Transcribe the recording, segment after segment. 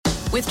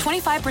With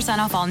 25%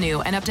 off all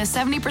new and up to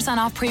 70%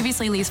 off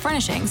previously leased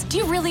furnishings, do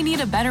you really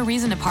need a better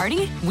reason to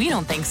party? We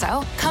don't think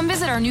so. Come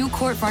visit our new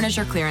Court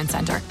Furniture Clearance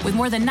Center with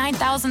more than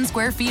 9,000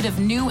 square feet of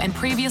new and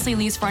previously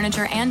leased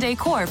furniture and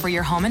decor for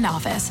your home and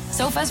office.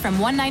 Sofas from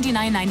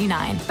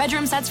 $199.99,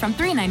 bedroom sets from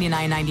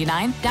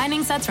 $399.99,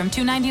 dining sets from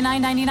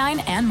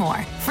 $299.99, and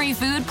more. Free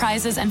food,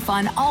 prizes, and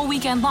fun all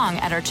weekend long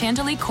at our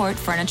Chantilly Court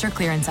Furniture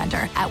Clearance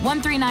Center at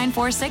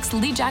 13946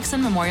 Lee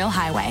Jackson Memorial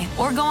Highway,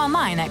 or go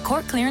online at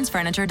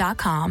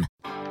courtclearancefurniture.com.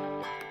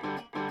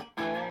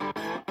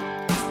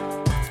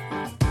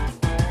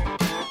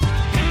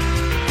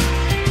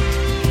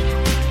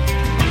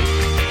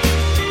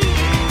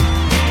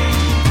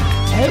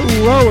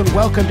 Hello and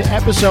welcome to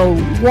episode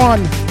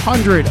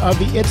 100 of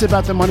the It's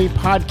About the Money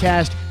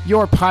podcast,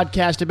 your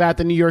podcast about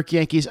the New York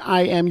Yankees.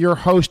 I am your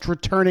host,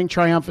 returning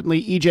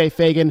triumphantly, EJ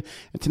Fagan,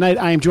 and tonight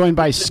I am joined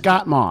by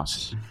Scott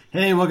Moss.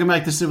 Hey, welcome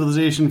back to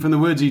Civilization from the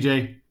Woods,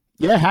 EJ.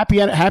 Yeah, happy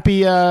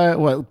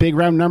big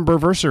round number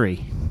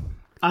anniversary.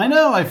 I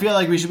know. I feel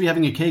like we should be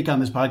having a cake on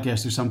this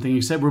podcast or something,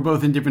 except we're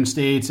both in different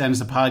states and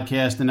it's a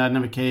podcast and not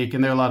have a cake,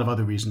 and there are a lot of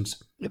other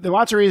reasons. There are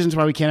lots of reasons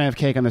why we can't have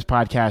cake on this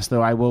podcast,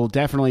 though I will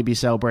definitely be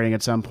celebrating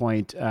at some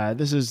point.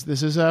 This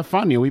is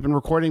fun. You know, we've been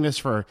recording this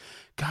for,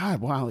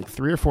 like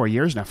 3 or 4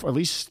 years now, for at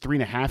least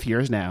 3.5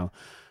 years now.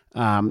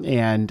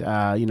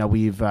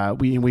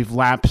 We've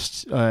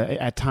lapsed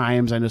at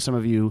times. I know some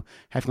of you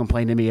have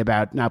complained to me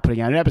about not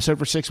putting out an episode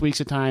for 6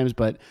 weeks at times,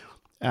 but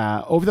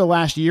over the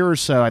last year or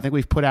so, I think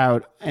we've put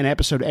out an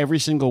episode every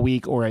single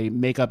week or a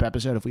makeup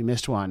episode if we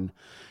missed one.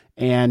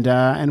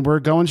 And we're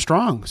going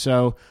strong.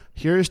 So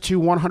here's to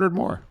 100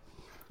 more.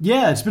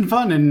 Yeah, it's been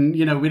fun. And,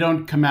 we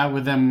don't come out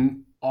with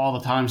them all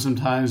the time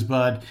sometimes,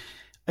 but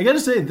I got to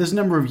say, this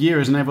number of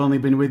years, and I've only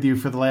been with you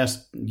for the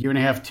last year and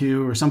a half,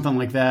 2, or something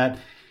like that.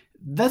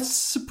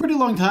 That's a pretty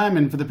long time.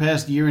 And for the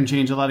past year and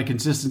change, a lot of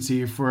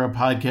consistency for a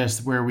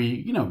podcast where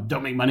we,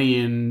 don't make money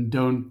and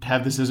don't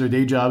have this as our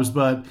day jobs.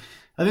 But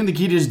I think the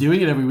key to just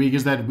doing it every week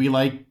is that we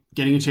like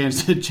getting a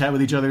chance to chat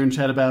with each other and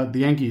chat about the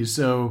Yankees.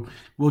 So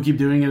we'll keep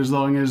doing it as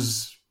long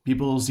as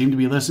people seem to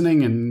be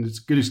listening, and it's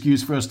a good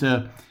excuse for us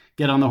to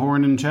get on the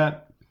horn and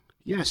chat.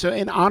 Yeah, so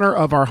in honor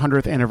of our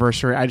 100th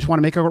anniversary, I just want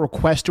to make a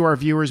request to our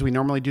viewers. We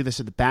normally do this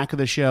at the back of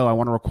the show. I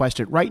want to request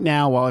it right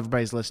now while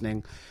everybody's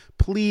listening.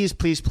 Please,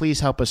 please, please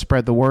help us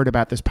spread the word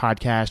about this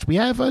podcast. We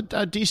have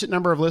a decent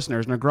number of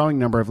listeners and a growing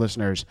number of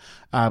listeners,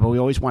 but we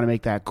always want to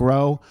make that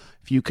grow.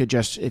 If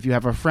you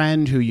have a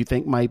friend who you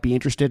think might be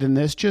interested in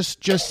this,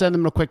 just send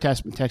them a quick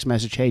text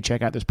message. Hey,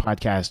 check out this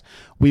podcast.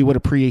 We would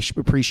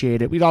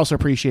appreciate it. We'd also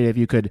appreciate it if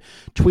you could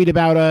tweet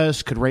about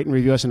us, could rate and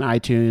review us on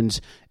iTunes,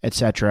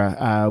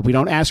 etc. We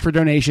don't ask for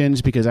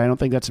donations because I don't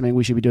think that's something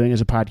we should be doing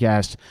as a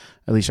podcast,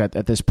 at least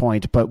at this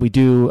point. But we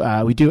do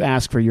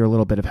ask for your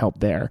little bit of help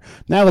there.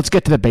 Now let's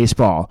get to the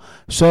baseball.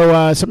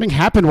 So something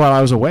happened while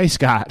I was away,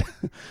 Scott.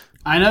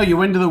 I know, you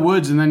went to the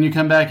Woods and then you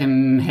come back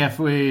and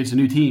halfway it's a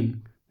new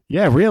team.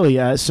 Yeah, really.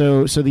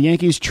 So the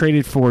Yankees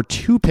traded for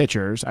 2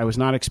 pitchers. I was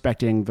not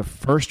expecting the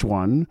first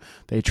one.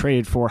 They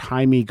traded for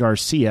Jaime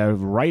Garcia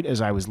right as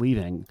I was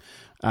leaving.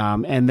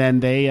 And then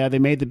they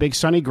made the big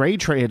Sonny Gray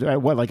trade,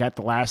 at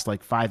the last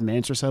 5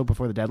 minutes or so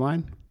before the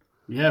deadline?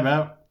 Yeah,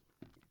 about.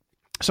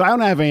 So I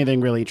don't have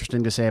anything really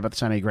interesting to say about the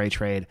Sonny Gray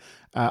trade,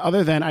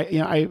 other than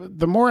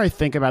the more I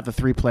think about the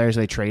 3 players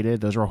they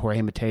traded, those were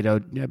Jorge Mateo,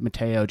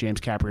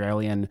 James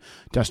Caprielian,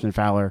 Dustin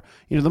Fowler.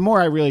 The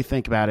more I really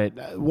think about it,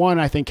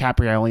 one, I think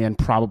Caprielian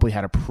probably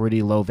had a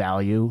pretty low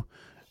value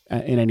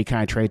in any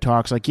kind of trade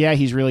talks.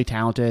 He's really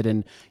talented,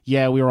 and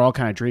we were all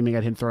kind of dreaming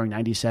at him throwing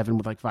 97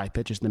 with 5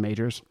 pitches in the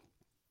majors.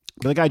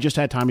 But the guy just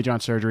had Tommy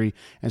John surgery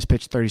and has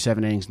pitched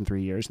 37 innings in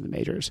 3 years in the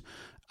majors.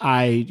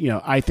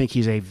 I think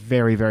he's a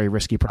very, very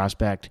risky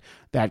prospect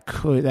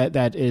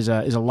that is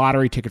a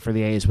lottery ticket for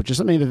the A's, which is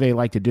something that they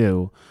like to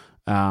do.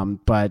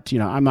 But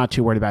I'm not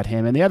too worried about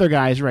him. And the other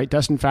guys, right?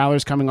 Dustin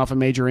Fowler's coming off a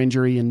major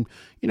injury, and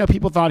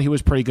people thought he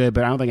was pretty good,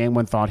 but I don't think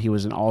anyone thought he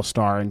was an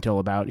all-star until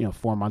about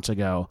 4 months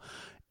ago.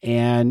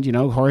 And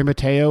Jorge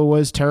Mateo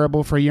was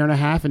terrible for a year and a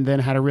half, and then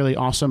had a really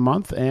awesome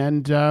month,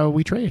 and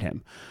we traded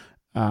him.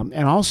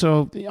 And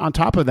also on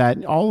top of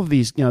that, all of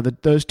these,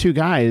 those 2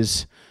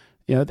 guys,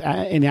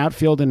 in the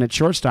outfield and at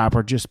shortstop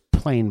are just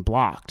plain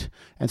blocked.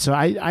 And so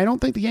I don't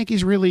think the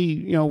Yankees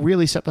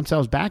really set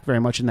themselves back very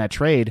much in that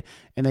trade,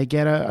 and they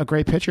get a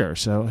great pitcher.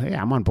 So, hey,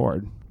 I'm on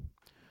board.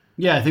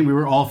 Yeah, I think we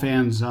were all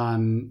fans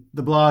on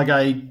the blog.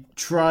 I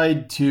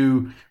tried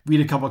to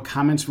read a couple of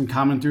comments from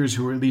commenters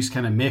who were at least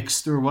kind of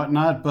mixed or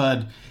whatnot,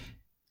 but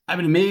I've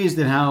been amazed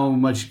at how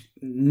much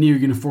near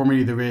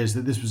uniformity there is,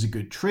 that this was a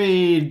good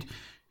trade.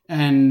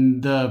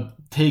 And the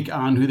take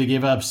on who they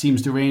gave up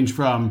seems to range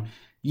from,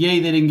 yay,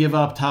 they didn't give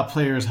up top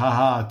players,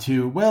 haha,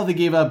 to, well, they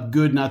gave up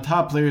good, not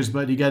top players,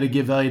 but you got to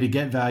give value to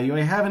get value.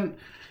 I haven't,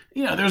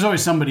 there's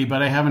always somebody,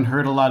 but I haven't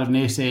heard a lot of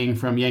naysaying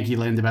from Yankee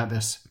land about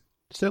this.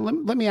 So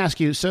let me ask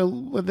you. So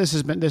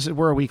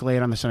we're a week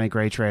late on the Sonny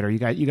Gray trade.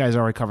 You guys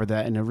already covered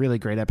that in a really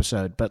great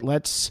episode. But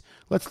let's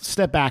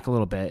step back a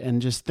little bit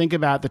and just think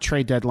about the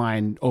trade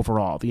deadline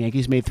overall. The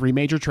Yankees made 3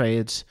 major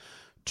trades.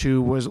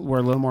 Two were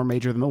a little more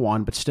major than the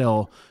one, but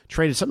still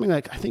traded something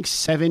like, I think,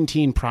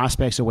 17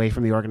 prospects away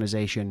from the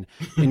organization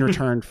in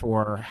return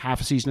for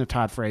half a season of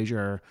Todd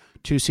Frazier,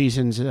 2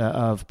 seasons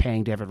of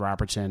paying David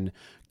Robertson,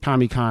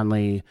 Tommy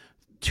Conley,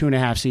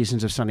 2.5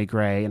 seasons of Sonny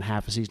Gray, and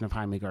half a season of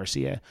Jaime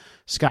Garcia.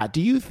 Scott,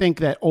 do you think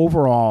that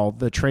overall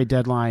the trade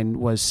deadline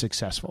was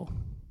successful?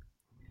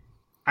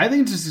 I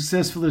think it's as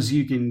successful as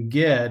you can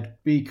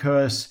get,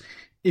 because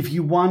if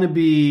you want to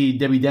be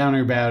Debbie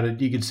Downer about it,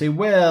 you could say,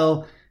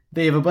 well,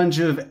 they have a bunch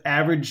of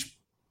average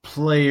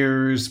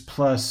players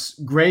plus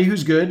Gray,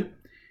 who's good,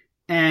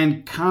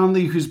 and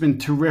Conley, who's been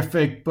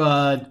terrific,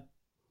 but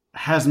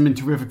hasn't been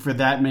terrific for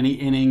that many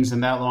innings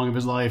and that long of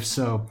his life.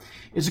 So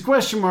it's a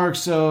question mark.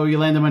 So you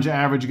land a bunch of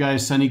average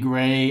guys, Sonny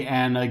Gray,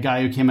 and a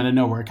guy who came out of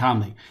nowhere,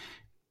 Conley.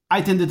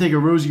 I tend to take a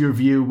rosier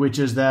view, which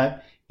is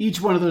that each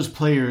one of those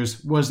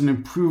players was an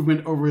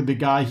improvement over the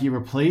guy he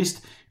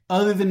replaced,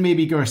 other than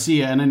maybe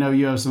Garcia. And I know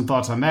you have some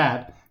thoughts on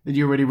that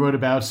you already wrote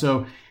about.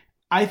 So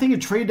I think a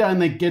trade down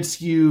that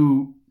gets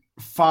you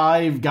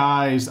 5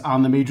 guys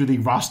on the Major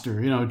League roster,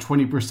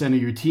 20%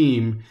 of your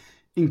team,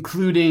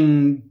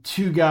 including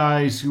 2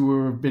 guys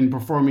who have been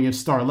performing at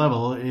star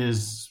level,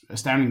 is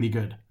astoundingly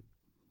good.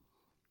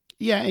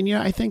 Yeah, and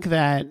I think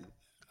that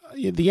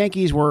the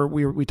Yankees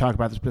we talked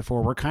about this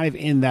before, we're kind of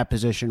in that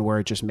position where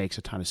it just makes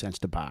a ton of sense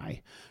to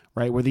buy,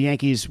 right? Where the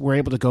Yankees were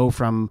able to go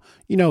from,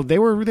 they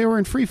were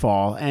in free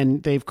fall,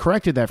 and they've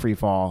corrected that free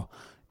fall,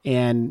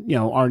 and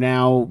are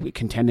now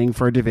contending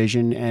for a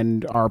division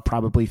and are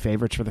probably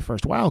favorites for the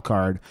first wild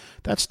card.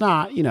 That's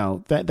not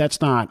that's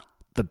not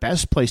the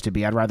best place to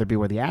be. I'd rather be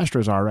where the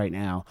Astros are right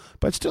now,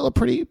 but still a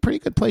pretty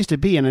good place to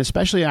be. And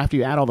especially after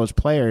you add all those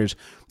players,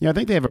 I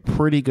think they have a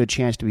pretty good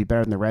chance to be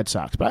better than the Red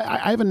Sox. But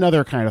I have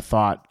another kind of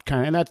thought,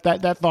 and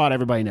that thought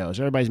everybody knows.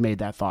 Everybody's made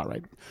that thought,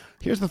 right?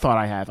 Here's the thought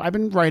I have. I've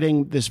been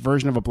writing this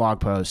version of a blog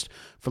post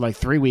for like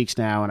 3 weeks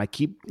now, and I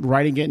keep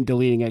writing it and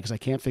deleting it because I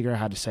can't figure out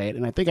how to say it.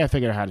 And I think I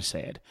figured out how to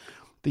say it.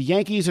 The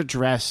Yankees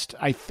addressed,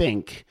 I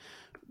think,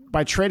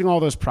 by trading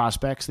all those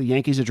prospects, the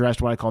Yankees addressed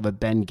what I call the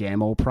Ben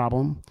Gamel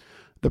problem.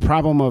 The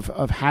problem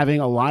of having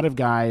a lot of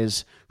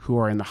guys who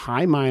are in the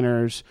high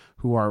minors,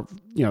 who are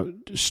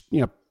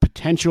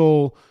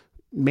potential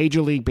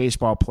Major League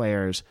Baseball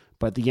players,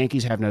 but the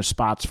Yankees have no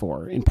spots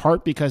for, in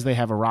part because they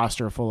have a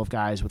roster full of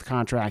guys with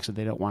contracts that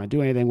they don't want to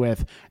do anything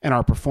with and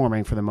are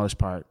performing for the most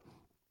part.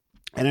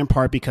 And in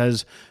part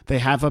because they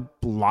have a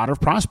lot of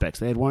prospects.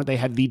 They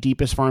had the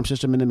deepest farm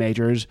system in the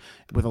majors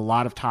with a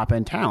lot of top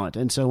end talent.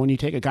 And so when you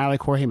take a guy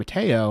like Jorge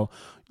Mateo,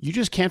 you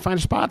just can't find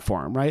a spot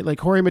for him, right?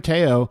 Like Jorge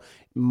Mateo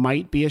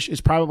is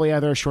probably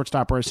either a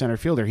shortstop or a center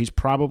fielder. He's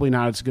probably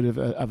not as good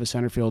of a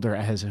center fielder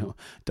as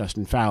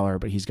Dustin Fowler,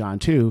 but he's gone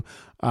too.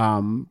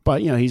 But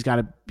he's got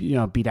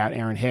to beat out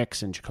Aaron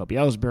Hicks and Jacoby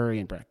Ellsbury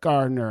and Brett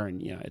Gardner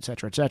and et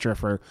cetera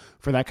for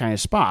that kind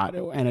of spot.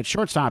 And at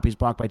shortstop, he's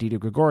blocked by Didi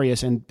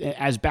Gregorius, and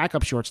as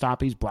backup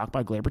shortstop, he's blocked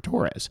by Gleyber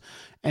Torres.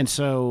 And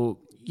so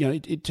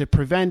to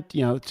prevent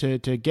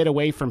to get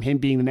away from him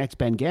being the next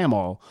Ben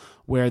Gamel,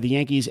 where the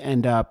Yankees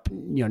end up,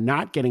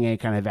 not getting any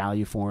kind of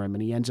value for him,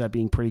 and he ends up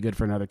being pretty good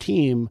for another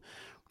team,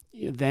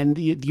 then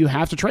you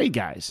have to trade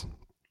guys.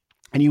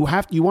 And you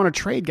want to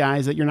trade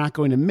guys that you're not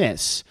going to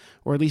miss,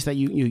 or at least that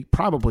you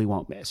probably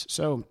won't miss.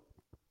 So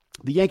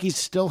the Yankees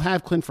still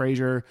have Clint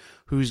Frazier,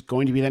 who's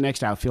going to be that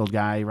next outfield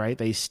guy, right?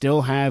 They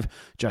still have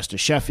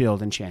Justice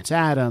Sheffield and Chance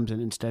Adams,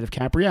 and instead of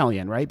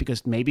Caprielian, right?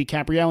 Because maybe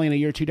Caprielian a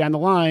year or two down the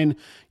line,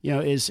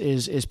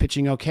 is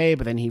pitching okay,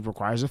 but then he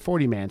requires a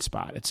 40-man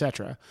spot,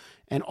 etc.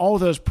 And all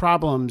those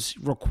problems,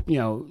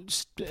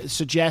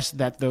 suggest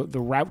that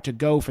the route to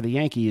go for the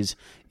Yankees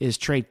is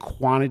trade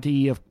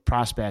quantity of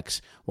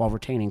prospects while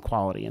retaining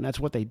quality. And that's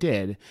what they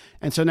did.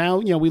 And so now,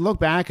 we look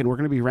back and we're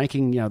going to be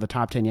ranking, the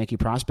top 10 Yankee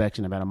prospects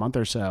in about a month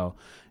or so.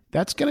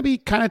 That's going to be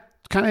kind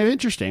of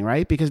interesting,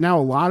 right? Because now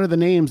a lot of the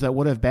names that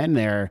would have been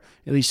there,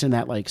 at least in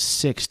that like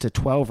 6 to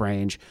 12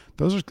 range,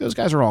 those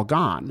guys are all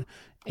gone.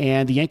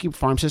 And the Yankee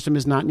farm system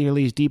is not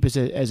nearly as deep as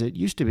it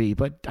used to be,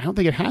 but I don't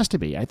think it has to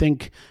be. I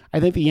think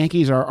the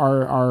Yankees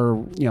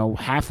are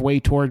halfway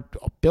toward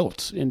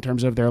built in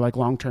terms of their like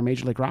long-term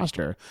Major League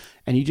roster,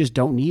 and you just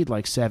don't need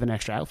like 7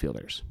 extra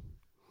outfielders.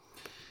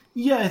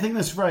 Yeah, I think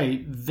that's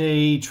right.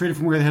 They traded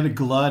from where they had a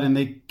glut, and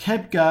they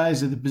kept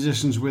guys at the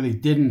positions where they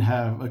didn't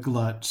have a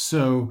glut.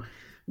 So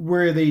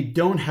where they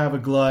don't have a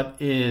glut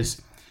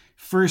is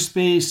first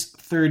base,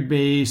 third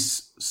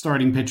base,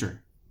 starting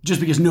pitcher. Just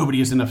because nobody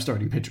has enough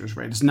starting pitchers,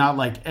 right? It's not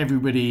like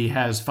everybody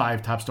has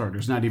 5 top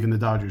starters, not even the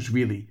Dodgers,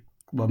 really.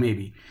 Well,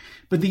 maybe.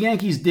 But the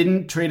Yankees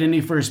didn't trade any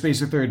first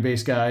base or third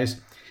base guys.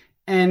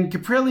 And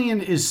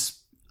Caprielian is,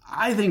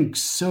 I think,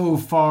 so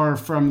far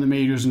from the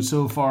majors and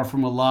so far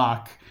from a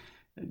lock.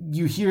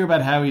 You hear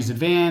about how he's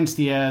advanced.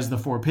 He has the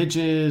 4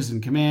 pitches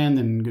and command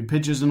and good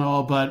pitches and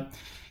all. But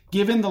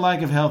given the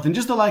lack of health and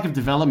just the lack of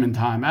development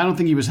time, I don't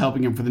think he was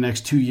helping him for the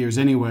next 2 years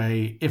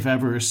anyway, if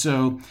ever.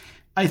 So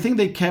I think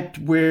they kept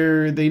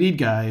where they need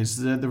guys,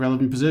 the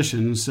relevant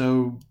positions.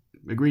 So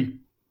agree.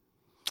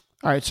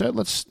 All right, so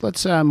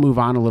let's move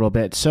on a little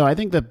bit. So I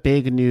think the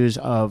big news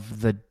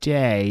of the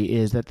day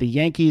is that the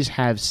Yankees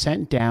have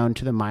sent down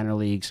to the minor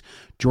leagues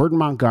Jordan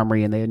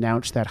Montgomery, and they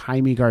announced that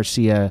Jaime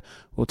Garcia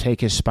will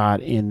take his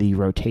spot in the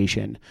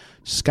rotation.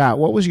 Scott,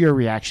 what was your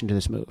reaction to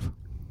this move?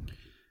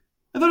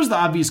 I thought it was the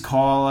obvious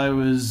call. I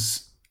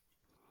was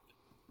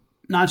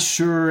not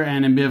sure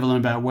and ambivalent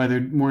about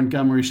whether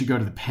Montgomery should go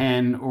to the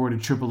pen or to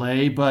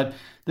AAA, but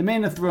the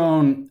man had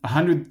thrown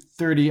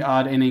 130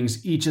 odd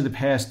innings each of the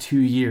past 2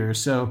 years.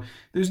 So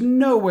there's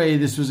no way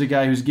this was a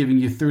guy who's giving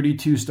you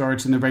 32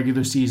 starts in the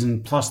regular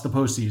season plus the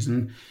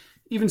postseason,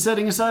 even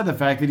setting aside the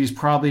fact that he's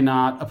probably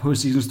not a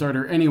postseason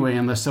starter anyway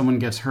unless someone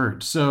gets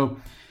hurt. So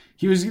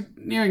he was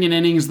nearing an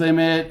innings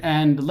limit,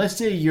 and let's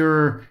say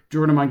you're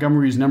Jordan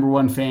Montgomery's number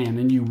one fan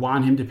and you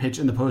want him to pitch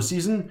in the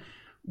postseason.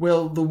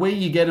 Well, the way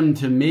you get him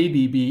to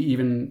maybe be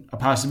even a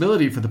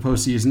possibility for the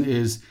postseason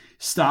is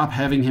stop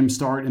having him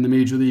start in the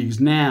major leagues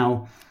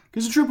now.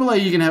 Because in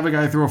AAA, you can have a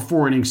guy throw a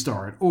 4-inning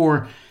start,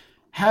 or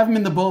have him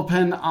in the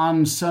bullpen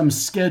on some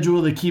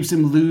schedule that keeps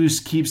him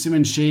loose, keeps him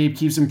in shape,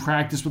 keeps him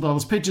practice with all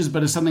his pitches,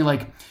 but it's something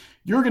like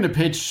you're going to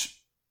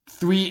pitch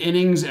 3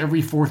 innings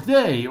every 4th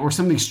day or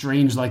something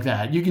strange like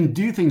that. You can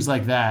do things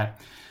like that.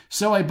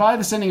 So I buy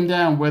the sending him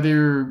down,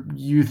 whether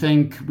you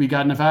think we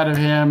got enough out of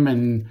him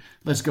and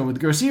let's go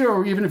with Garcia,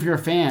 or even if you're a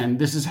fan,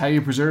 this is how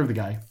you preserve the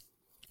guy.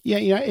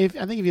 Yeah, I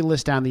think if you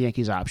list down the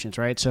Yankees' options,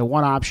 right? So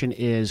one option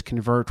is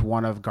convert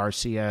one of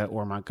Garcia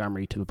or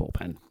Montgomery to the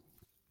bullpen.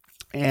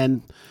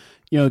 And,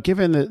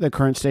 given the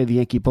current state of the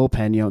Yankee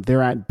bullpen,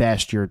 they're at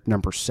best your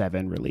number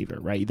 7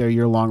 reliever, right? They're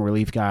your long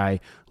relief guy,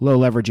 low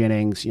leverage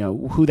innings.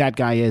 Who that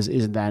guy is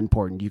isn't that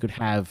important. You could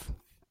have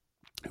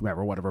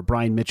whoever,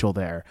 Brian Mitchell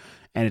there,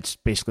 and it's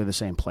basically the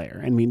same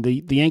player. I mean,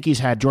 the Yankees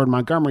had Jordan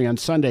Montgomery on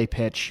Sunday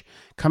pitch,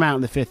 come out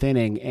in the 5th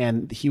inning,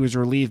 and he was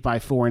relieved by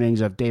 4 innings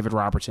of David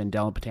Robertson,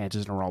 Dellin Betances,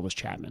 and Aroldis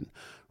Chapman,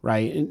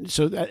 right? And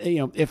so,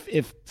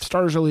 if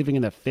starters are leaving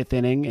in the 5th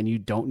inning and you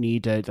don't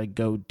need to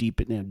go deep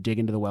and dig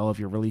into the well of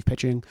your relief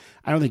pitching,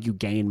 I don't think you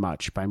gain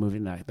much by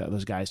moving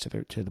those guys to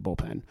the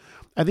bullpen.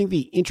 I think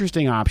the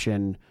interesting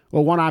option,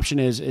 one option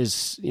is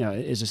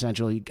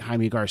essentially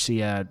Jaime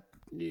Garcia.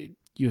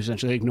 You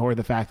essentially ignore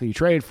the fact that you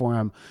traded for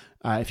him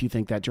if you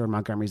think that Jordan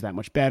Montgomery is that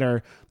much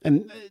better.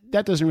 And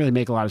that doesn't really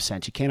make a lot of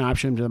sense. You can't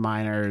option him to the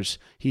minors.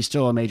 He's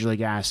still a major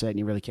league asset, and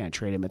you really can't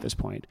trade him at this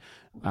point.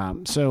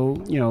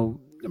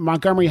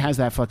 Montgomery has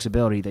that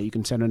flexibility that you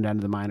can send him down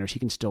to the minors. He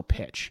can still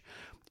pitch.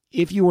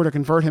 If you were to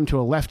convert him to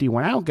a lefty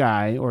one-out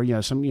guy, or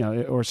some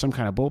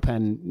kind of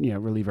bullpen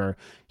reliever,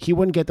 he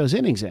wouldn't get those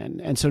innings in,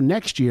 and so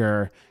next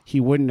year he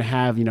wouldn't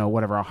have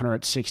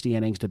 160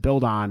 innings to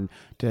build on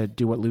to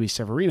do what Luis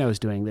Severino is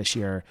doing this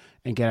year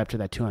and get up to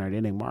that 200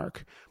 inning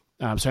mark.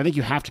 So I think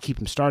you have to keep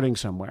him starting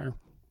somewhere,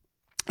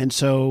 and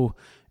so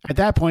at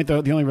that point,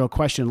 though, the only real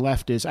question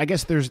left is, I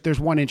guess there's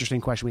one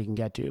interesting question we can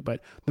get to,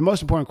 but the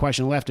most important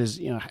question left is,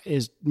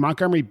 is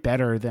Montgomery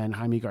better than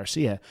Jaime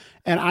Garcia?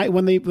 And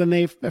when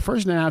they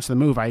first announced the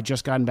move, I had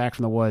just gotten back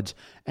from the woods,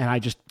 and I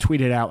just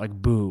tweeted out like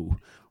boo,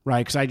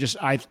 right? Because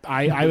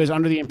I was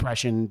under the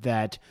impression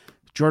that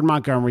Jordan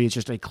Montgomery is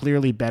just a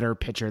clearly better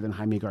pitcher than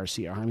Jaime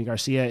Garcia. Jaime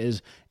Garcia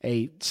is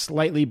a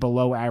slightly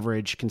below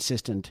average,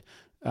 consistent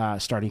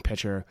starting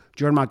pitcher.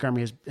 Jordan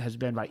Montgomery has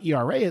been by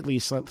ERA at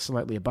least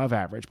slightly above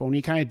average. But when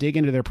you kind of dig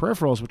into their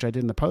peripherals, which I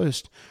did in the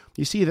post,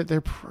 you see that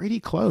they're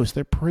pretty close.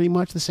 They're pretty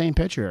much the same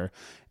pitcher.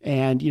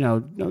 And,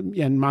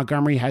 and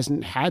Montgomery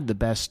hasn't had the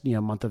best,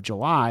 month of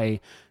July.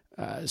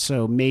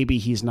 So maybe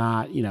he's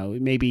not,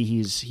 maybe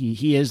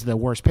he is the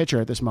worst pitcher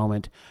at this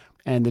moment.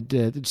 And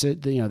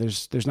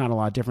there's not a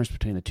lot of difference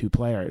between the two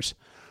players.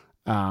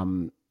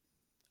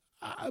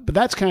 But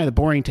that's kind of the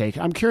boring take.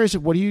 I'm curious,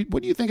 what do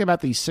you think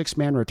about the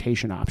 6-man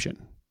rotation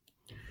option?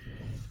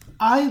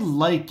 I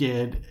like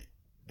it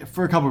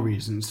for a couple of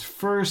reasons.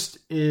 First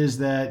is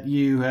that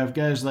you have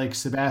guys like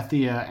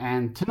Sabathia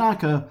and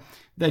Tanaka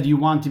that you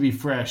want to be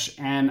fresh.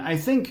 And I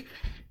think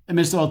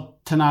amidst all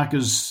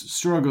Tanaka's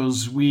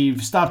struggles,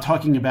 we've stopped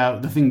talking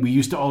about the thing we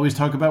used to always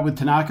talk about with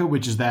Tanaka,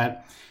 which is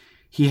that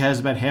he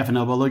has about half an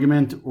elbow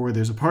ligament, or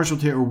there's a partial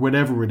tear, or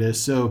whatever it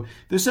is. So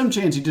there's some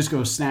chance he just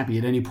goes snappy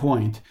at any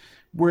point.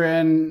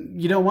 Wherein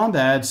you don't want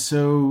that,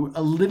 so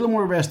a little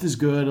more rest is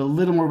good. A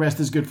little more rest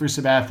is good for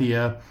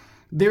Sabathia.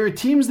 There are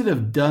teams that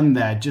have done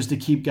that just to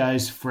keep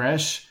guys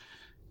fresh,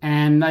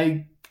 and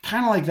I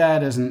kind of like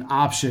that as an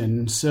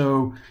option.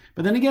 So,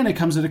 but then again, it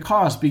comes at a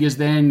cost, because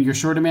then you're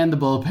short a man in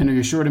the bullpen, or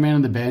you're short a man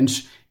on the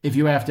bench if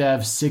you have to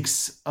have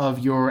 6 of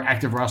your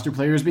active roster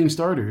players being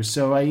starters.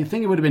 So I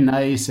think it would have been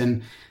nice,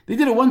 and they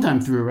did it one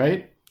time through,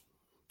 right?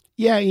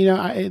 Yeah,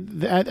 I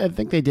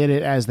think they did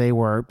it as they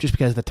were, just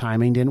because the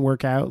timing didn't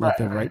work out. Like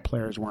the right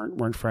players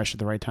weren't fresh at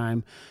the right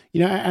time.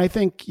 I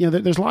think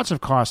there's lots of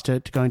cost to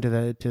going to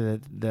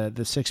the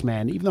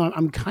 6-man. Even though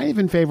I'm kind of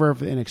in favor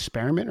of an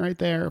experiment right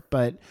there,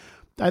 but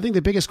I think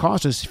the biggest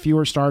cost is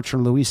fewer starts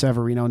from Luis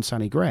Severino and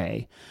Sonny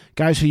Gray,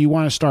 guys who you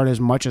want to start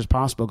as much as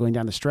possible going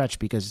down the stretch,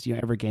 because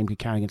every game could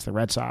count against the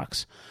Red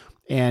Sox,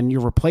 and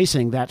you're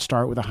replacing that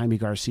start with a Jaime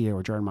Garcia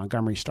or Jordan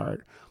Montgomery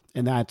start,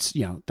 and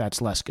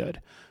that's less good.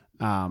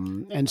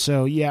 And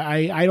so, yeah,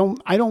 I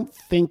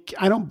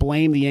don't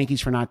blame the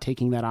Yankees for not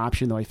taking that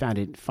option, though I find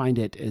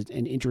it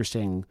an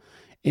interesting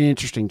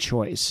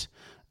choice.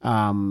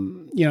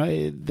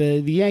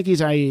 The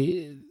Yankees,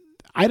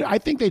 I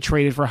think they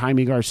traded for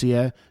Jaime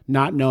Garcia,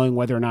 not knowing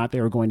whether or not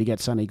they were going to get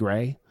Sonny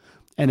Gray.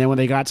 And then when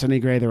they got Sonny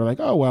Gray, they were like,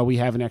 oh, well, we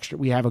have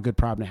a good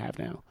problem to have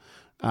now.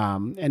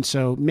 And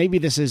so maybe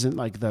this isn't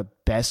like the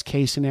best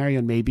case scenario.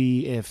 And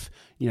maybe if,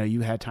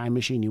 you had time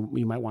machine,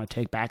 you might want to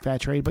take back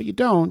that trade, but you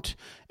don't.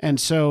 And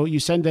so you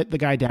send the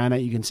guy down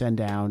that you can send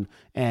down.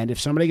 And if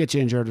somebody gets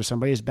injured or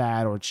somebody is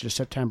bad, or it's just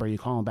September, you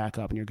call them back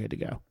up and you're good to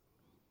go.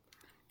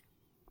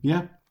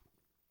 Yeah.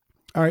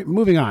 All right,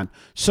 moving on.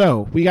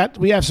 So we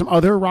have some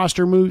other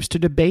roster moves to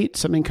debate,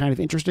 something kind of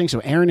interesting. So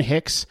Aaron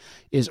Hicks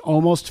is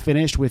almost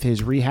finished with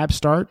his rehab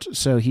start.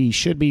 So he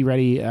should be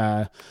ready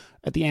at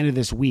the end of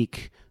this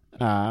week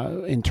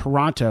in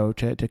Toronto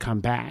to come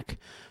back.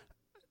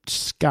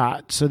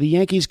 Scott, so the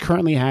Yankees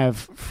currently have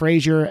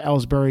Frazier,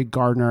 Ellsbury,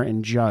 Gardner,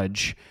 and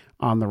Judge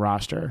on the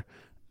roster.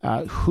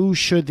 Who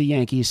should the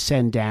Yankees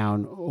send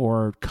down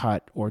or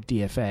cut or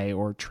DFA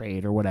or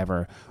trade or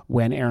whatever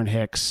when Aaron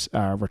Hicks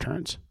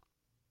returns?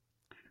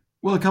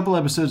 Well, a couple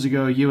episodes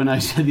ago, you and I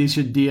said they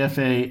should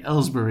DFA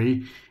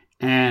Ellsbury,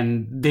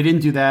 and they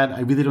didn't do that.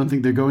 I really don't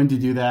think they're going to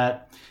do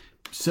that.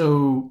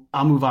 So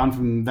I'll move on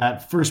from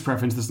that first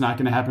preference that's not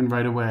going to happen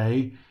right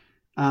away.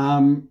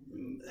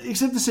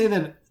 Except to say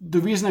that the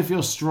reason I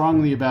feel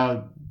strongly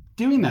about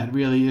doing that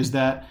really is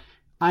that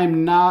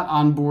I'm not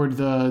on board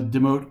the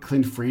demote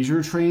Clint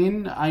Frazier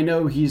train. I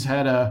know he's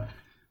had a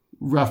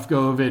rough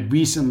go of it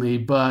recently,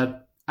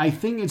 but I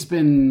think it's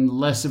been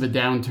less of a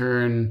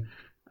downturn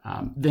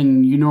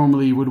than you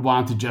normally would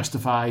want to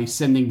justify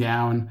sending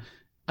down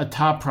a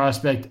top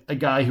prospect, a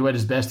guy who at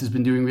his best has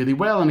been doing really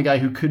well, and a guy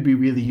who could be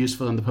really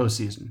useful in the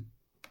postseason.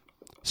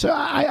 So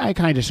I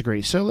kind of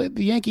disagree. So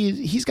the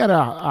Yankees, he's got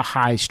a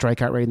high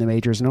strikeout rate in the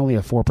majors and only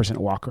a 4%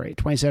 walk rate,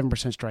 27%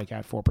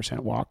 strikeout, 4%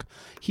 walk.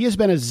 He has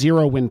been a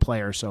 0-win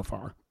player so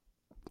far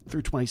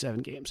through 27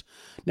 games.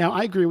 Now,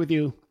 I agree with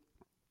you.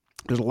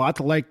 There's a lot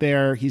to like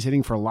there. He's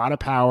hitting for a lot of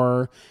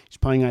power. He's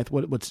playing at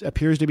what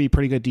appears to be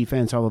pretty good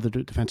defense, although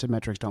the defensive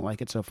metrics don't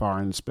like it so far,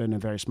 and it's been a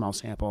very small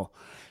sample.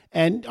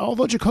 And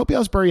although Jacoby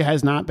Ellsbury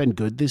has not been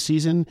good this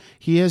season,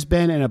 he has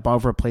been an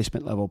above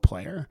replacement level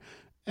player,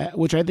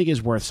 which I think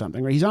is worth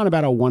something. Right? He's on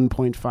about a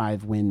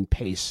 1.5 win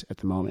pace at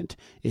the moment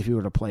if he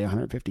were to play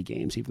 150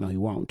 games, even though he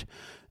won't.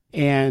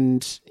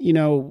 And,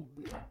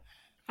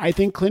 I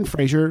think Clint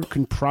Frazier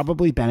can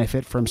probably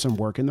benefit from some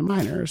work in the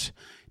minors.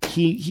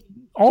 He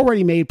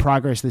already made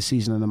progress this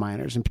season in the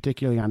minors, and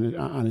particularly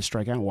on his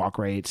strikeout and walk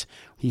rates.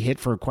 He hit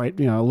for quite,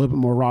 a little bit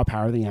more raw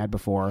power than he had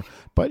before,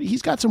 but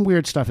he's got some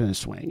weird stuff in his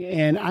swing.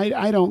 And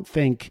I don't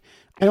think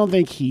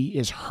he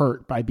is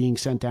hurt by being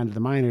sent down to the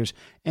minors.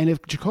 And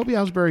if Jacoby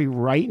Ellsbury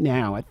right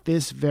now at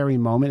this very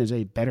moment is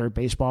a better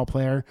baseball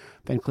player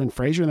than Clint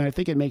Frazier, then I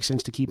think it makes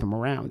sense to keep him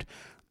around.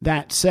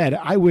 That said,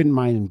 I wouldn't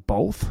mind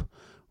both.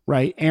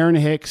 Right, Aaron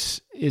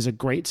Hicks is a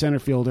great center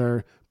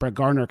fielder. Brett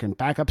Gardner can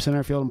back up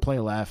center field and play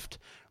left,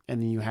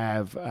 and then you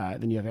have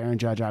Aaron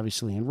Judge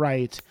obviously in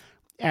right.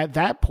 At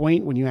that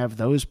point, when you have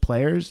those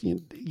players,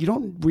 you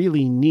don't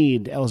really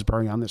need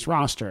Ellsbury on this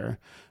roster,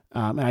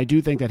 and I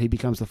do think that he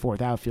becomes the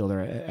fourth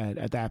outfielder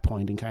at that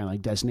point and kind of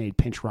like designated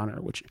pinch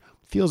runner, which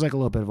feels like a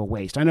little bit of a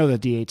waste. I know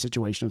the DH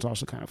situation is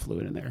also kind of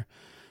fluid in there,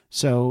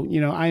 so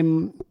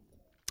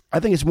I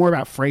think it's more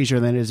about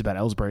Frazier than it is about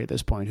Ellsbury at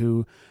this point,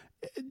 who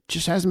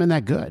just hasn't been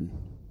that good.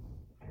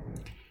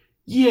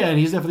 Yeah, and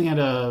he's definitely had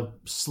a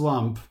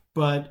slump,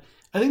 but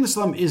I think the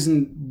slump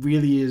isn't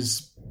really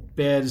as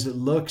bad as it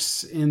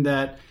looks in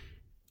that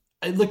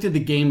I looked at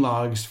the game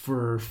logs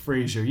for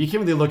Frazier. You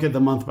can't really look at the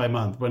month by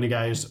month when a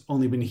guy's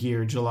only been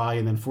here July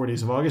and then 4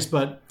 days of August,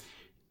 but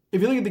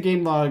if you look at the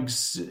game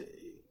logs,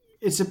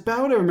 it's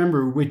about what I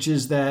remember, which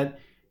is that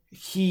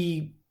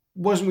he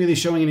wasn't really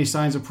showing any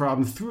signs of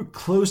problem through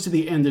close to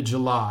the end of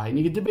July. And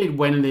you can debate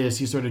when it is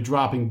he started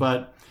dropping,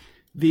 but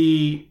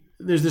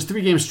there's this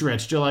 3-game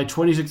stretch, July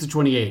 26 to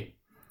 28,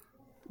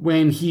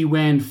 when he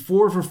went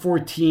 4 for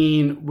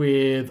 14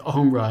 with a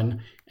home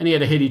run, and he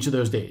had to hit each of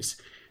those days.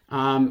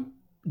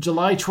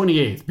 July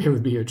 28th, bear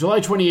with me here. July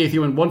 28th, he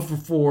went 1 for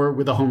 4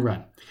 with a home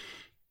run.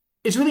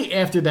 It's really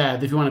after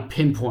that if you want to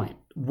pinpoint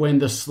when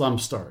the slump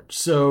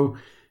starts. So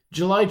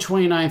July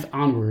 29th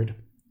onward,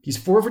 he's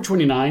 4 for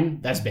 29.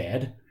 That's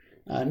bad.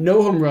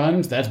 No home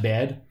runs. That's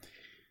bad.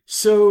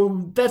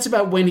 So that's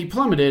about when he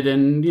plummeted.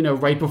 And,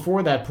 right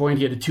before that point,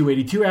 he had a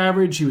 282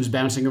 average. He was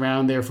bouncing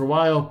around there for a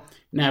while.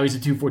 Now he's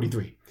at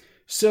 243.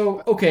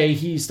 So, okay,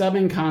 he stopped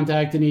making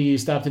contact and he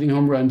stopped hitting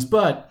home runs.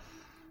 But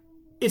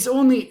it's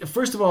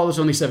first of all, it's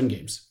only 7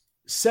 games.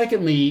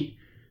 Secondly,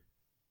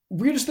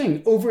 weirdest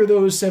thing, over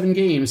those 7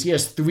 games, he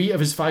has 3 of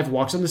his 5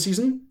 walks on the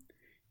season.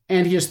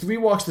 And he has 3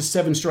 walks to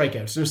 7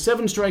 strikeouts. So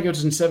 7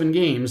 strikeouts in 7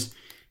 games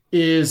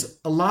is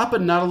a lot,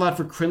 but not a lot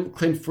for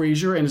Clint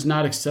Frazier, and is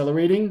not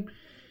accelerating.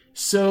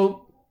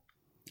 So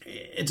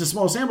it's a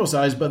small sample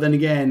size, but then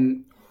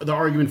again, the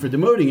argument for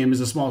demoting him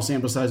is a small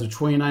sample size of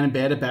 29 and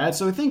bad at bats.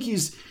 So I think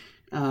he's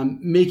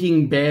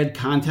making bad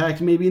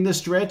contact maybe in this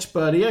stretch,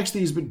 but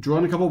he's been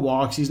drawing a couple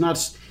walks. He's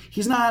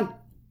not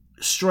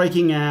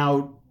striking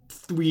out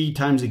 3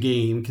 times a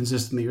game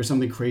consistently or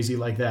something crazy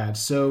like that.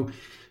 So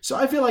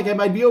I feel like I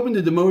might be open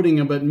to demoting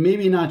him, but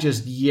maybe not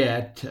just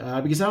yet,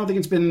 because I don't think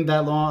it's been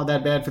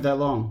that bad for that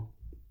long.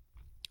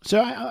 So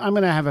I'm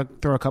going to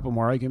throw a couple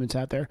more arguments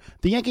out there.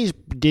 The Yankees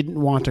didn't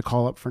want to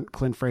call up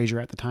Clint Frazier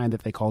at the time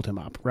that they called him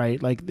up,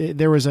 right? Like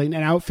there was an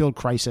outfield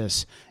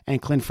crisis,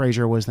 and Clint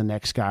Frazier was the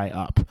next guy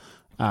up.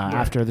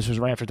 After this was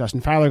right after Dustin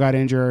Fowler got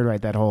injured,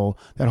 right? That whole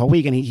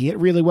week, and he hit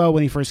really well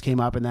when he first came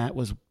up, and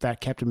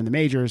that kept him in the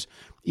majors.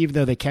 Even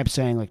though they kept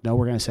saying like, no,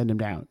 we're going to send him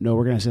down. No,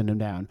 we're going to send him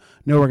down.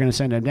 No, we're going to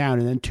send him down.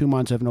 And then 2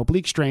 months of an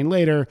oblique strain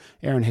later,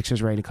 Aaron Hicks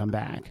is ready to come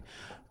back.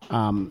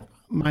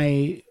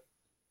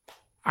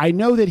 I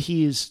know that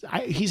he's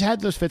had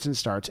those fits and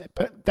starts,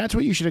 but that's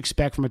what you should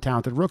expect from a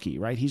talented rookie,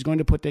 right? He's going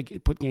to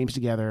put games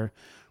together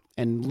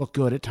and look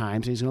good at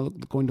times. He's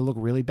going to look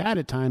really bad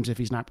at times if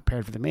he's not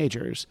prepared for the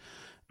majors.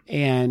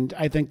 And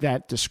I think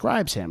that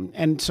describes him.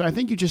 And so I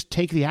think you just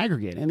take the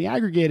aggregate, and the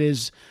aggregate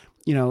is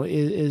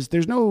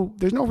there's no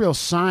real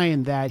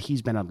sign that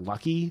he's been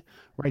unlucky,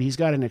 right? He's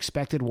got an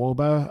expected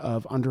WOBA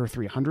of under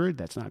 300.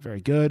 That's not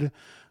very good.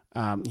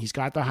 He's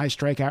got the high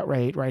strikeout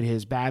rate, right?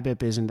 His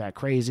BABIP isn't that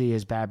crazy.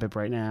 His BABIP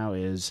right now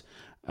is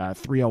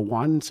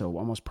 301, so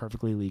almost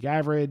perfectly league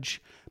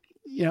average.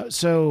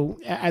 So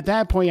at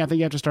that point, I think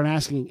you have to start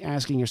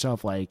asking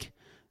yourself, like,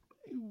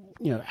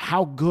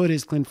 how good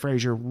is Clint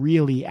Frazier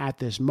really at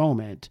this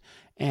moment?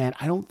 And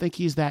I don't think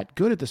he's that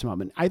good at this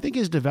moment. I think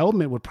his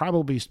development would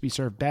probably be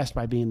served best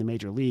by being in the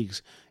major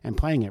leagues and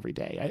playing every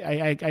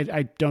day.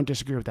 I don't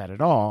disagree with that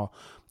at all.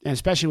 And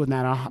especially with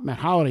Matt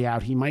Holliday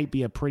out, he might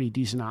be a pretty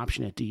decent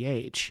option at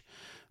DH.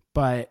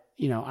 But,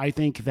 I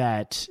think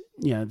that,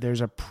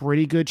 there's a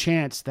pretty good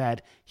chance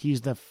that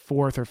he's the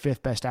 4th or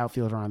 5th best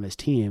outfielder on this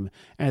team.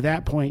 And at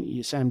that point,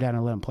 you send him down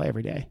and let him play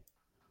every day.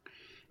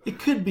 It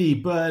could be,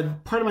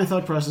 but part of my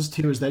thought process,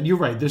 too, is that you're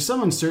right. There's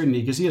some uncertainty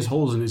because he has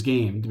holes in his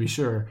game, to be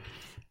sure.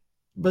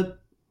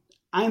 But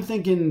I'm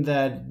thinking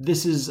that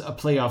this is a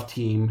playoff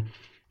team.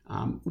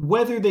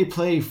 Whether they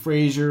play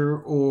Frazier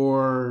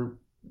or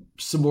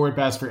some more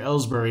at-bats for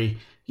Ellsbury,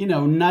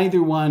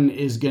 neither one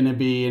is going to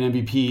be an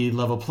MVP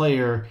level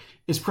player.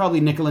 It's probably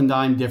nickel and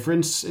dime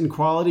difference in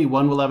quality.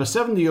 One will have a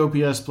 70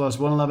 OPS plus,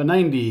 one will have a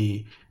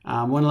 90,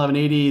 one will have an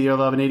 80, the other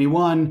will have an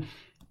 81.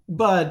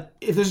 But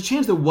if there's a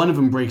chance that one of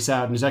them breaks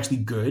out and is actually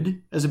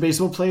good as a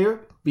baseball player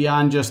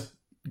beyond just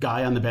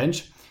guy on the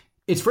bench,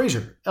 it's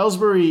Frazier.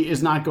 Ellsbury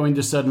is not going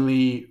to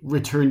suddenly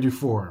return to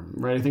form,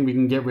 right? I think we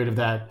can get rid of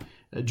that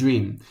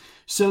dream.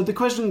 So the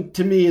question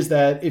to me is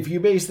that if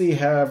you basically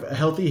have a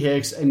healthy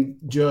Hicks and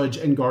Judge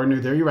and Gardner,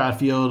 they're your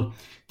outfield,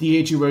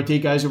 DH, you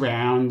rotate guys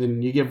around,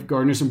 and you give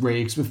Gardner some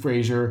breaks with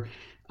Frazier.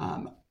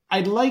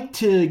 I'd like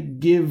to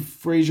give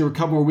Frazier a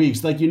couple more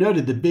weeks. Like you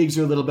noted, the bigs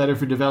are a little better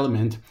for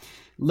development.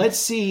 Let's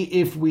see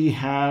if we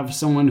have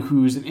someone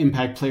who's an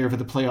impact player for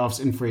the playoffs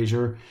in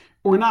Frazier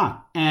or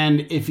not.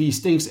 And if he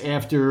stinks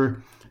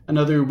after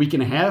another week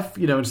and a half,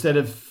 instead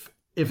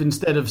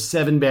of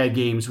 7 bad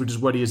games, which is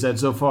what he has had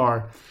so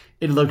far,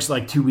 it looks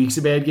like 2 weeks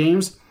of bad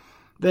games,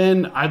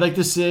 then I'd like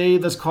to say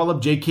let's call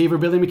up Jake Cave or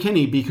Billy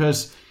McKinney,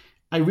 because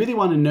I really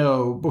want to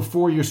know,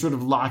 before you're sort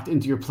of locked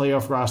into your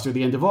playoff roster at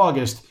the end of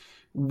August,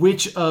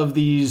 which of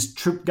these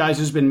guys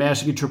who's been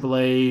mashing at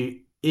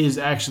AAA is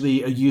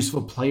actually a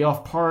useful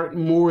playoff part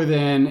more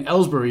than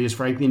Ellsbury is,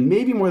 frankly, and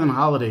maybe more than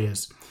Holliday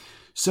is.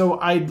 So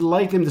I'd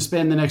like them to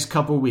spend the next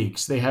couple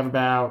weeks. They have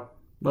about,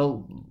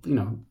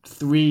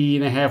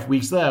 3.5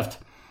 weeks left.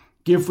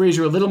 Give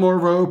Frazier a little more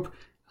rope.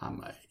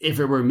 If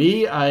it were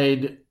me,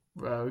 I'd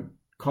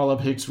call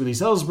up Hicks,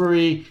 release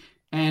Ellsbury,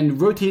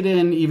 and rotate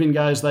in even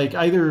guys like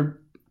either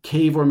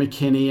Cave or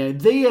McKinney.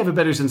 They have a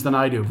better sense than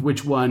I do of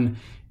which one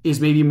is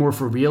maybe more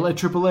for real at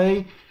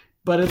AAA.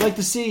 But I'd like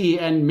to see,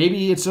 and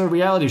maybe it's a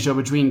reality show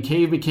between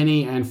Cave,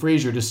 McKinney, and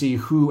Frazier to see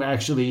who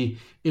actually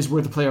is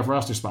worth a playoff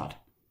roster spot.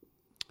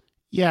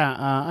 Yeah,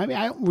 I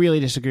don't really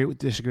disagree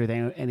with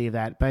any of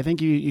that. But I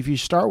think if you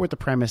start with the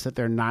premise that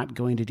they're not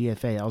going to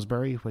DFA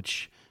Ellsbury,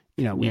 which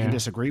we can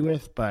disagree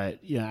with, but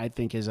I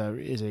think is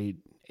a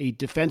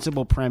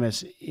defensible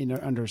premise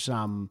under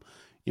some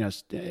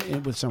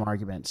with some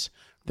arguments.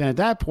 Then at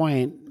that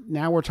point,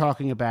 now we're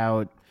talking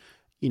about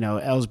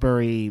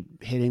Ellsbury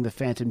hitting the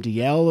phantom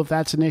DL if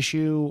that's an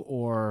issue,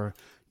 or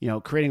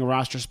creating a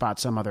roster spot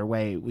some other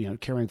way,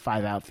 carrying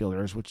 5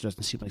 outfielders, which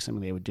doesn't seem like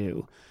something they would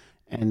do.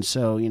 And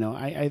so,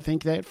 I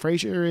think that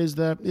Frazier is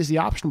the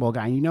optionable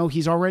guy.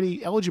 He's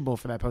already eligible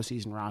for that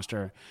postseason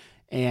roster.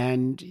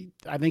 And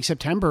I think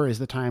September is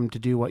the time to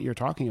do what you're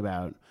talking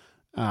about.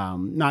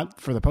 Not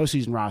for the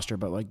postseason roster,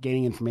 but like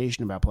gaining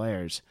information about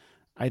players.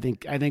 I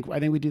think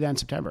we do that in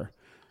September.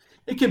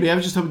 It could be. I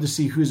was just hoping to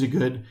see who's a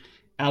good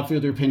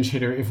outfielder pinch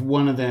hitter if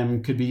one of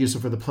them could be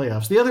useful for the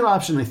playoffs. The other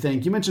option, I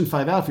think, you mentioned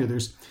 5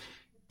 outfielders.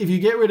 If you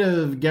get rid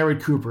of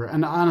Garrett Cooper,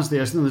 and honestly,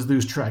 I still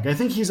lose track. I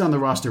think he's on the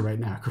roster right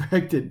now,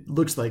 correct? It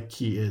looks like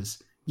he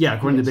is. Yeah,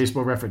 according to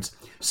Baseball Reference.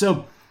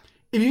 So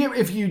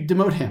if you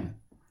demote him,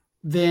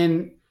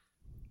 then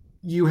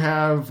you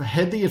have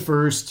Headley at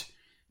first,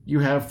 you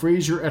have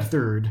Frazier at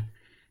third,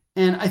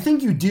 and I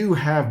think you do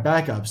have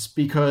backups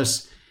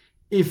because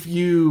if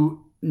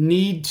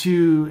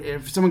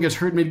someone gets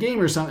hurt mid-game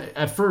or something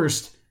at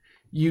first,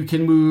 you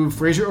can move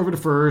Frazier over to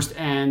first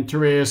and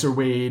Torres or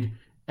Wade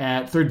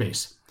at third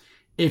base.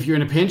 If you're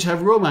in a pinch, have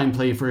Romine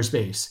play first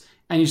base.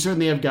 And you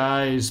certainly have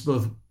guys,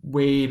 both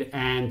Wade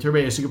and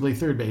Torres, who can play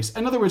third base.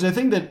 In other words, I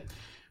think that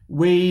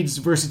Wade's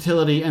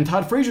versatility and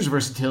Todd Frazier's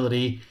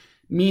versatility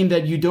mean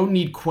that you don't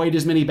need quite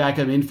as many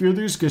backup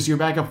infielders because your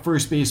backup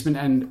first baseman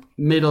and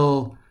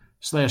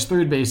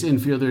middle/third base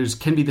infielders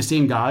can be the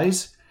same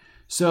guys.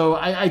 So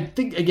I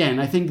think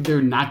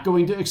they're not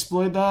going to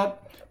exploit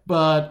that,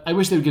 but I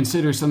wish they would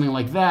consider something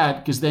like that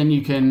because then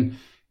you can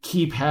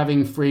keep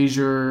having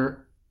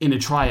Frazier in a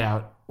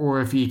tryout,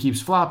 or if he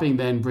keeps flopping,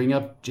 then bring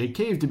up Jake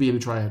Cave to be in a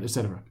tryout,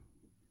 etc.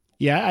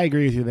 Yeah, I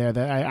agree with you there.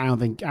 That I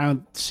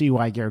don't see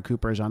why Garrett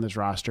Cooper is on this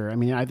roster. I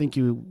mean,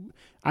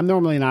 I'm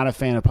normally not a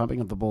fan of pumping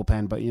up the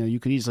bullpen, but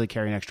you could easily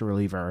carry an extra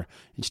reliever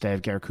instead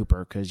of Garrett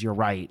Cooper because you're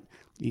right.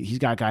 He's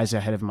got guys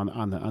ahead of him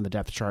on the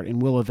depth chart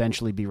and will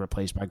eventually be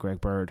replaced by Greg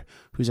Bird,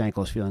 whose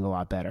ankle is feeling a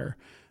lot better.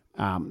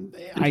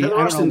 Taylor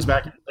Austin's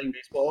back and playing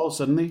baseball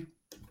suddenly.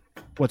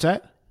 What's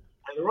that?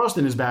 Taylor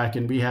Austin is back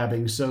and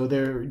rehabbing, so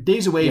they're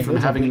days away from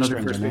having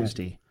another first base.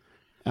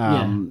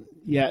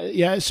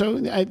 So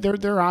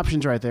there are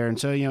options right there, and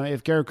so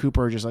if Garrett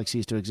Cooper just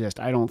ceased to exist,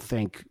 I don't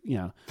think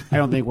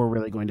we're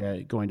really going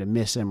to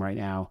miss him right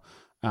now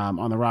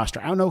on the roster.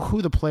 I don't know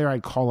who the player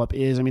I'd call up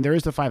is. I mean, there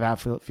is the 5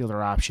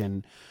 outfielder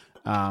option.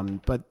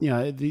 But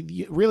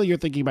really you're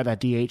thinking about that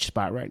DH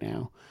spot right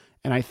now.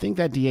 And I think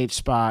that DH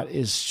spot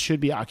should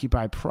be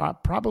occupied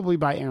probably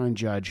by Aaron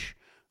Judge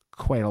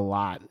quite a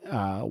lot,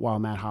 while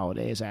Matt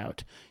Holliday is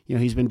out.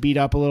 He's been beat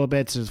up a little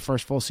bit. It's his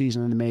first full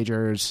season in the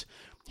majors.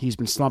 He's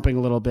been slumping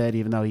a little bit,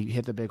 even though he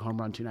hit the big home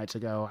run 2 nights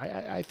ago.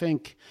 I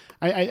think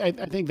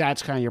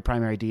that's kind of your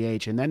primary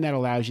DH. And then that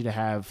allows you to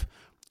have,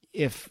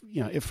 if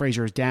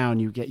Frazier is down,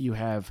 you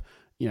have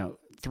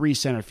 3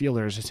 center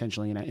fielders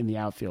essentially in the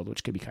outfield,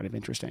 which could be kind of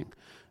interesting.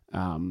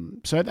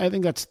 So I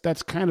think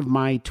that's kind of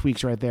my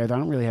tweaks right there. I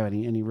don't really have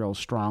any real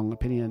strong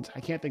opinions. I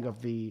can't think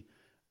of the.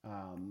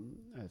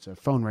 It's a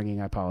phone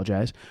ringing. I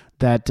apologize.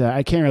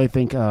 I can't really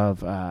think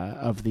of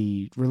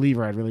the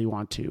reliever I'd really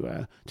want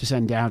to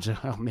send down to.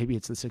 Oh, maybe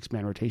it's the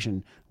 6-man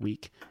rotation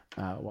week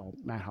while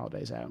Matt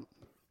Holliday's out.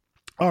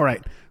 All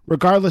right.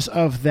 Regardless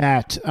of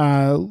that,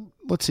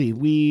 let's see.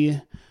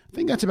 I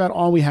think that's about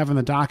all we have on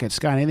the docket.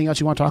 Scott, anything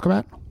else you want to talk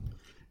about?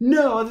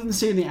 No, other than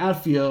saying the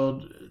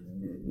outfield,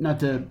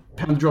 not to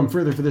pound the drum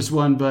further for this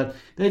one, but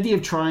the idea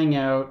of trying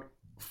out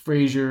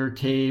Frazier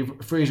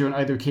and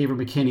either Cave or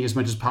McKinney as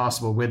much as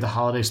possible with the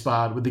Holiday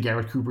spot, with the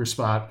Garrett Cooper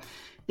spot,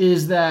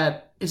 is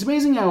that it's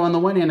amazing how on the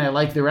one hand I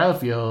like their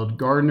outfield,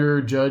 Gardner,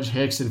 Judge,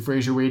 Hicks, and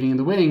Frazier waiting in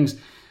the wings,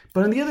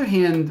 but on the other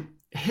hand,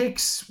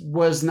 Hicks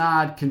was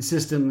not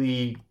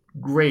consistently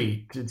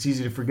great. It's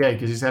easy to forget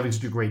because he's having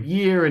such a great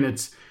year, and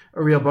it's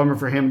a real bummer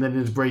for him than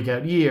his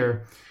breakout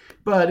year.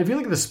 But if you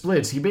look at the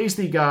splits, he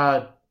basically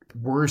got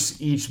worse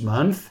each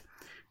month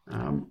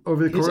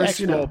over the course.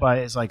 His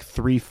xFOBA is like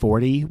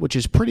 340, which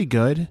is pretty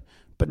good,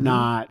 but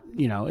not,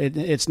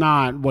 it's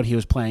not what he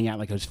was playing at,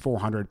 like it was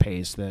 400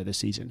 pace this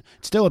season.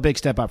 It's still a big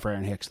step up for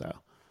Aaron Hicks, though.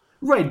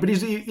 Right, but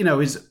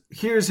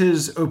here's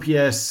his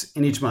OPS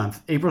in each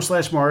month.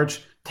 April/March,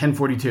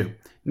 1042.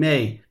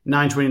 May,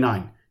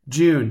 929.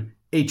 June,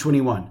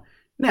 821.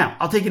 Now,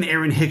 I'll take an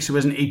Aaron Hicks who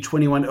has an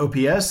 821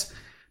 OPS,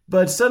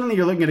 but suddenly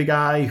you're looking at a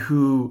guy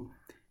who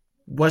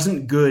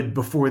wasn't good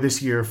before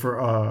this year for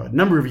a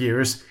number of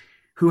years,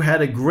 who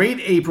had a great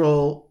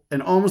April,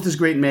 an almost as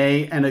great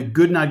May, and a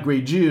good, not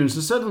great June.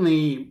 So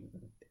suddenly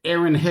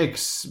Aaron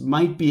Hicks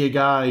might be a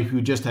guy who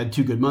just had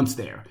 2 good months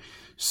there.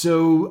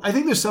 So I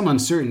think there's some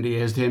uncertainty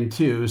as to him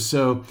too.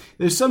 So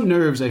there's some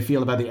nerves I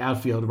feel about the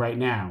outfield right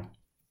now.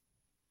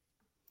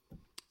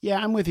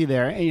 Yeah, I'm with you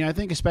there. And, I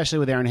think especially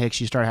with Aaron Hicks,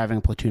 you start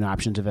having platoon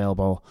options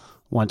available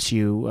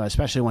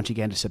especially once you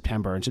get into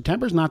September. And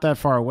September's not that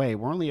far away.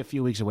 We're only a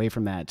few weeks away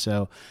from that.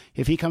 So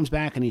if he comes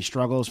back and he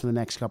struggles for the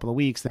next couple of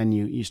weeks, then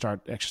you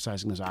start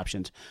exercising those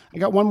options. I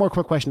got one more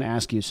quick question to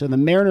ask you. So the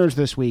Mariners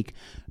this week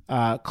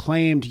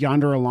claimed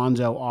Yonder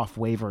Alonso off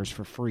waivers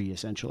for free,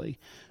 essentially.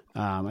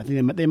 I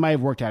think they might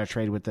have worked out a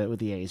trade with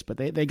the A's, but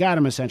they got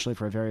him essentially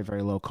for a very,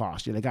 very low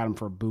cost. They got him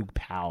for Boog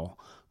Powell,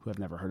 who I've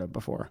never heard of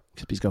before,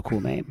 except he's got a cool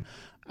name.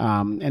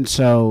 And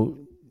so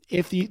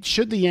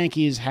should the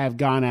Yankees have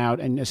gone out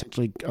and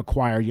essentially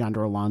acquired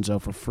Yonder Alonso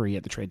for free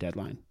at the trade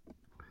deadline?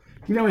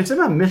 I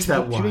somehow missed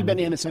that one. Should he have been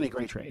in the Sonny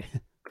Gray trade?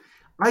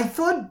 I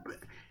thought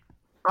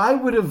I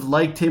would have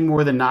liked him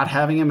more than not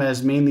having him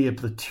as mainly a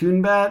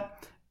platoon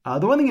bat.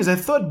 The one thing is I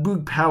thought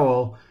Boog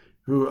Powell,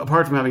 who,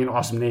 apart from having an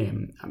awesome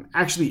name,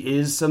 actually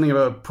is something of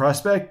a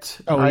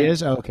prospect. Oh, he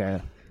is?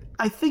 Okay.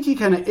 I think he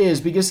kind of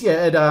is because,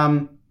 at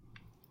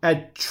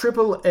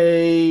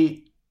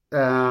AAA...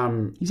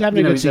 he's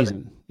having a good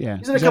season.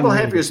 He's in a couple of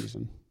half years.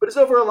 But his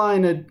overall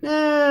line,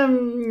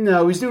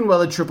 no, he's doing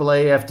well at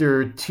AAA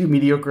after 2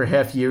 mediocre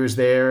half years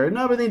there.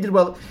 No, but he did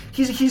well.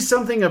 He's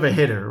something of a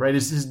hitter, right?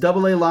 His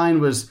AA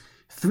line was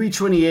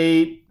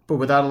 328, but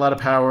without a lot of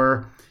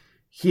power.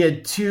 He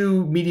had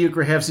 2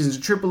 mediocre half seasons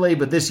at AAA,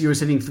 but this year is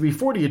hitting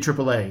 340 at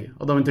AAA,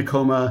 although in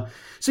Tacoma.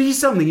 So he's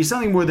something. He's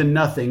something more than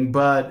nothing,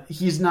 but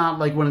he's not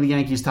like one of the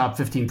Yankees' top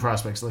 15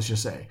 prospects, let's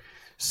just say.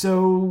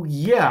 So,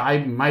 yeah, I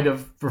might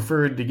have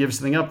preferred to give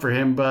something up for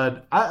him,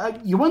 but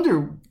you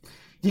wonder,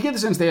 you get the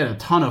sense they had a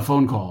ton of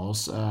phone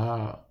calls.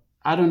 I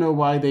don't know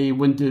why they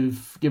wouldn't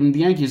have given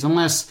the Yankees,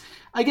 unless,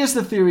 I guess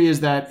the theory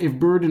is that if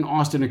Bird and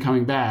Austin are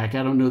coming back,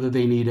 I don't know that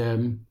they need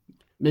him.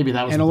 Maybe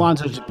that was. And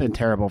Alonso's been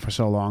terrible for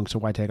so long, so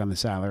why take on the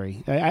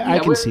salary? I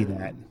can see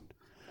that.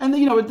 And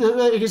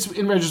I guess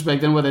in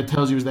retrospect, then what that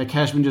tells you is that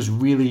Cashman just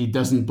really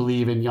doesn't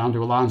believe in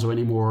Yonder Alonso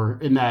anymore.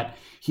 In that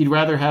he'd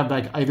rather have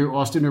like either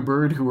Austin or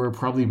Bird, who are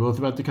probably both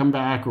about to come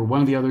back, or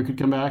one or the other could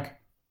come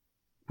back.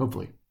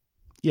 Hopefully.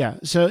 Yeah.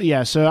 So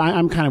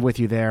I'm kind of with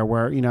you there.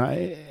 Where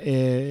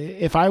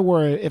if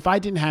I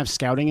didn't have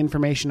scouting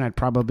information, I'd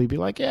probably be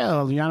like,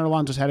 yeah, Yonder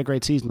Alonso's had a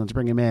great season. Let's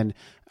bring him in.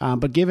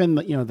 But given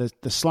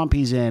the slump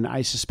he's in,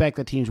 I suspect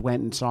that teams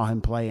went and saw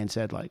him play and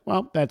said like,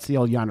 well, that's the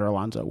old Yonder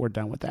Alonso. We're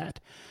done with that.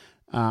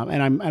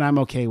 And I'm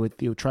okay with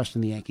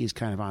trusting the Yankees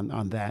kind of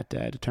on that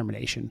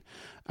determination.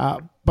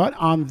 But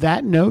on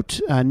that note,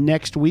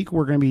 next week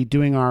we're going to be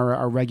doing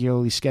our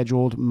regularly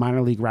scheduled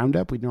minor league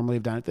roundup. We'd normally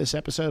have done it this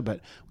episode,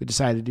 but we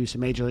decided to do some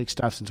major league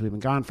stuff since we've been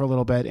gone for a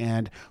little bit,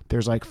 and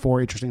there's like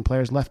 4 interesting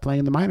players left playing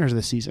in the minors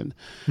this season.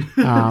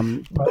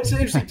 But it's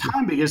an interesting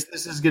time because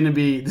this is near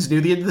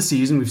the end of the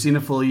season. We've seen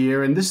a full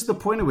year, and this is the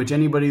point at which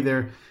anybody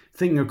they're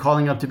thinking of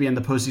calling up to be on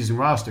the postseason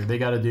roster, they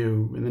got to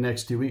do in the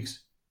next 2 weeks.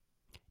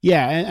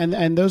 Yeah,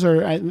 and those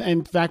are,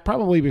 in fact,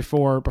 probably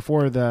before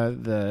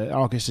the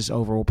August is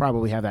over, we'll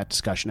probably have that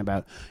discussion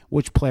about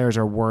which players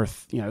are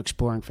worth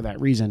exploring for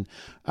that reason.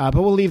 But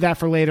we'll leave that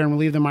for later, and we'll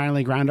leave the minor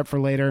league roundup for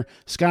later.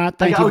 Scott,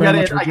 thank you very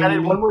much. I got it.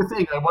 One more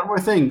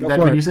thing. That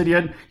when you said you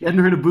hadn't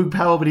heard of Boog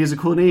Powell, but he has a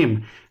cool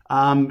name.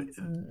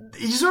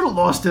 He sort of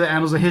lost to the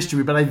annals of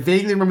history, but I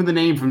vaguely remember the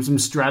name from some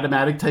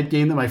Stratomatic type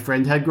game that my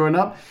friend had growing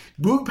up.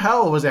 Boog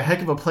Powell was a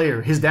heck of a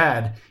player. His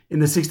dad in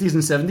the 60s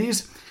and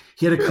 70s,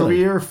 he had a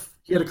career.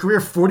 He had a career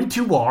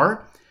 42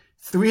 WAR,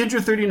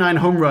 339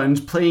 home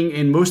runs, playing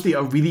in mostly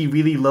a really,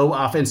 really low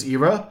offense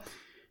era.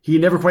 He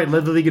never quite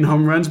led the league in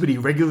home runs, but he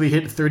regularly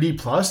hit 30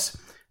 plus.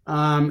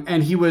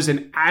 And he was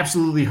an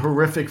absolutely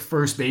horrific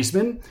first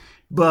baseman,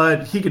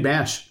 but he could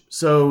mash.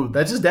 So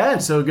that's his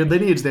dad. So good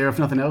lineage there, if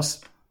nothing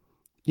else.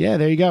 Yeah,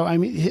 there you go. I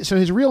mean, so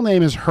his real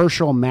name is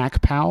Herschel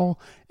Mac Powell,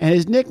 and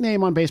his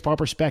nickname on Baseball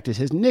Prospectus,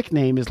 his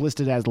nickname is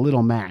listed as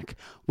Little Mac,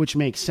 which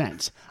makes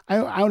sense.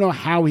 I don't know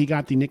how he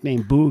got the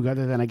nickname Boog,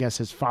 other than I guess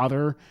his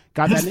father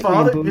got that nickname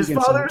Boog. His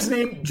father's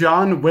name,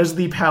 John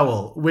Wesley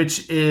Powell,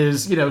 which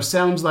is,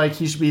 sounds like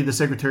he should be the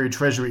Secretary of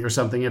Treasury or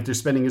something after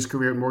spending his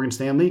career at Morgan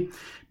Stanley.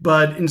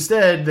 But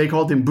instead, they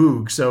called him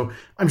Boog. So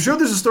I'm sure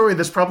there's a story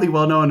that's probably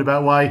well known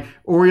about why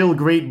Oriole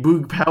great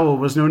Boog Powell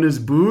was known as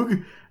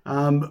Boog.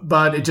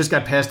 But it just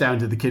got passed down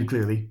to the kid,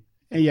 clearly.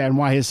 Yeah, and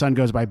why his son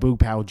goes by Boog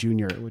Powell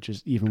Jr., which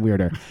is even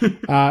weirder.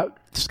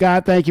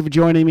 Scott, thank you for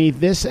joining me.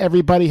 This,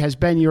 everybody, has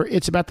been your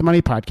It's About the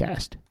Money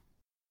podcast.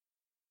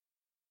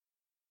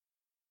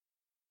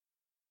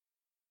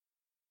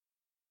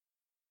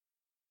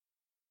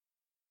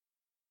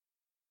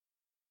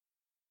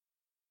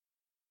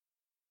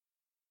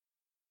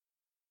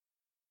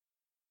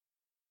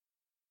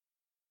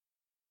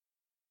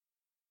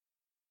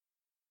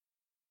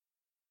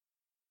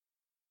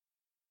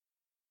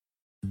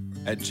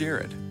 At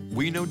Jared,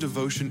 we know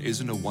devotion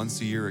isn't a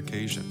once-a-year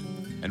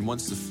occasion, and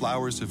once the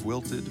flowers have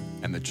wilted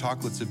and the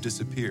chocolates have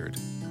disappeared,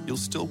 you'll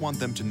still want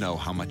them to know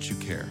how much you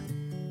care.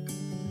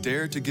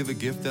 Dare to give a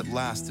gift that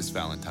lasts this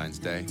Valentine's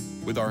Day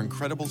with our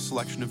incredible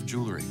selection of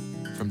jewelry.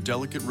 From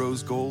delicate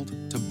rose gold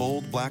to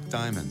bold black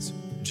diamonds,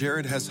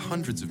 Jared has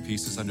hundreds of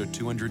pieces under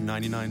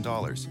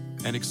 $299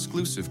 and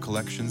exclusive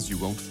collections you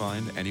won't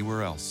find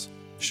anywhere else.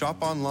 Shop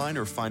online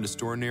or find a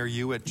store near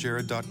you at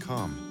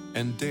jared.com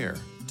and dare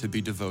to be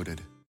devoted.